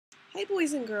Hey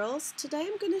boys and girls, today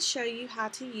I'm going to show you how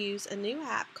to use a new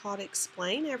app called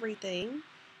Explain Everything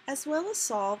as well as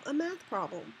solve a math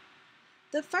problem.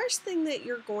 The first thing that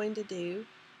you're going to do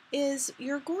is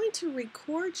you're going to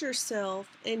record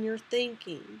yourself and your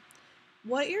thinking.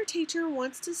 What your teacher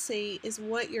wants to see is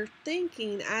what you're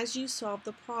thinking as you solve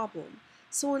the problem.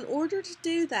 So in order to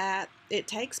do that, it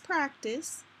takes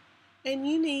practice and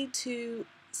you need to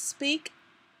speak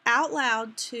out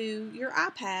loud to your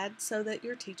iPad so that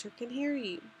your teacher can hear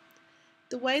you.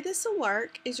 The way this will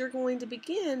work is you're going to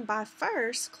begin by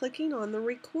first clicking on the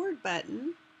record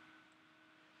button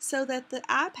so that the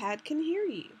iPad can hear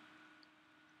you.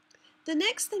 The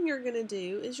next thing you're going to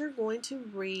do is you're going to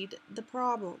read the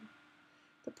problem.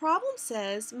 The problem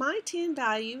says my 10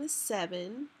 value is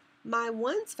 7, my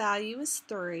 1's value is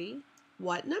 3,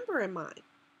 what number am I?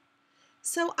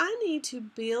 So I need to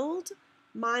build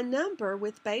my number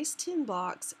with base 10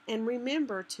 blocks and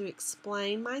remember to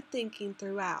explain my thinking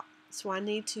throughout. So I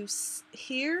need to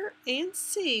hear and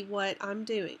see what I'm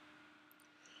doing.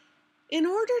 In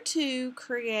order to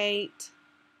create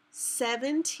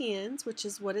 7 tens, which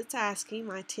is what it's asking,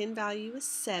 my 10 value is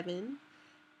 7,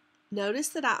 notice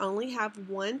that I only have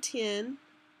one 10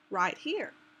 right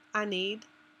here. I need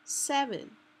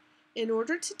 7. In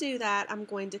order to do that, I'm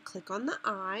going to click on the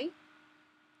I,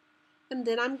 and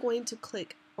then I'm going to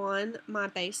click on my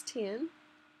base 10.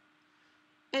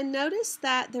 And notice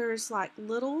that there's like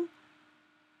little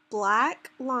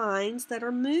black lines that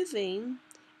are moving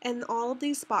and all of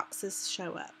these boxes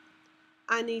show up.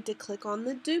 I need to click on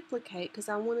the duplicate because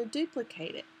I want to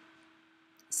duplicate it.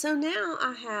 So now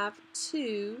I have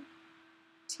 2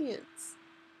 tens.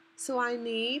 So I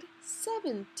need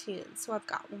 7 tens. So I've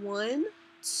got 1,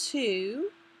 2.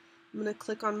 I'm going to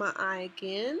click on my I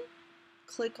again.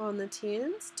 Click on the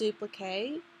tens,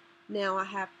 duplicate. Now I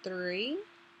have 3.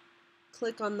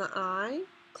 Click on the I,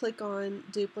 click on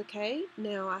duplicate.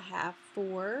 Now I have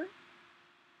 4,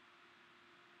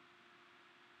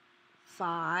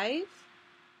 5,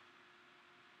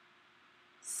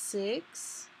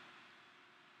 6,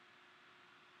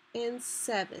 and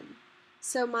 7.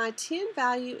 So my 10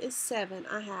 value is 7.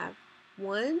 I have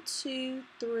 1, 2,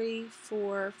 3,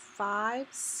 4, 5,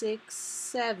 6,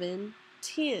 7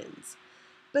 tens.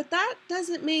 But that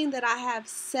doesn't mean that I have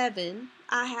 7.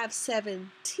 I have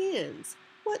 7 tens.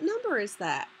 What number is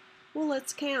that? Well,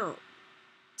 let's count.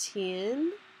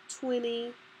 10,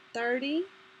 20, 30,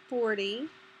 40,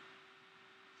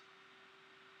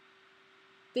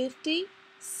 50,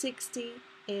 60,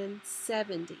 and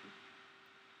 70.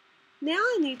 Now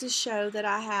I need to show that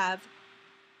I have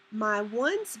my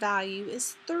 1's value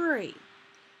is 3.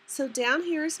 So down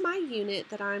here is my unit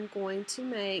that I'm going to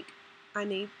make. I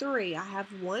need 3. I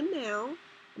have 1 now.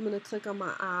 I'm going to click on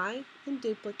my I and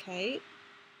duplicate.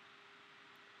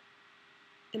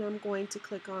 And I'm going to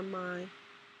click on my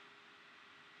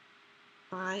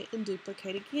I and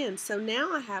duplicate again. So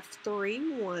now I have 3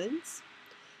 1's.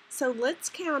 So let's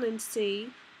count and see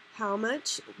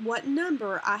what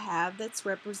number I have that's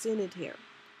represented here.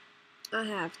 I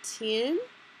have 10.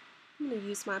 I'm going to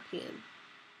use my pen.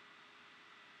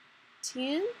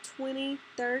 10, 20,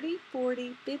 30,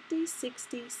 40, 50,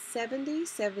 60, 70,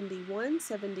 71,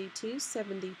 72,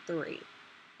 73.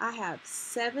 I have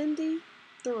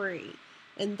 73,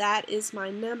 and that is my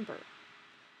number.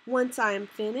 Once I am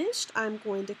finished, I'm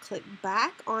going to click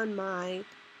back on my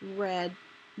red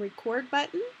record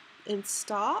button and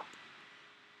stop.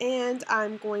 And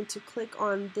I'm going to click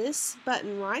on this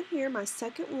button right here, my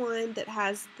second one that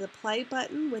has the play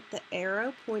button with the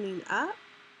arrow pointing up.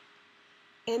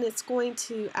 And it's going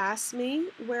to ask me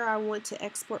where I want to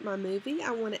export my movie.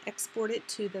 I want to export it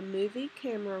to the movie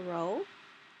camera roll.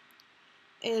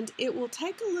 And it will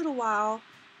take a little while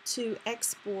to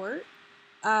export.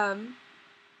 And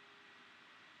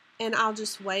I'll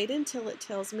just wait until it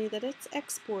tells me that it's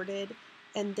exported,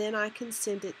 and then I can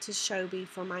send it to Shobi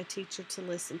for my teacher to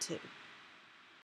listen to.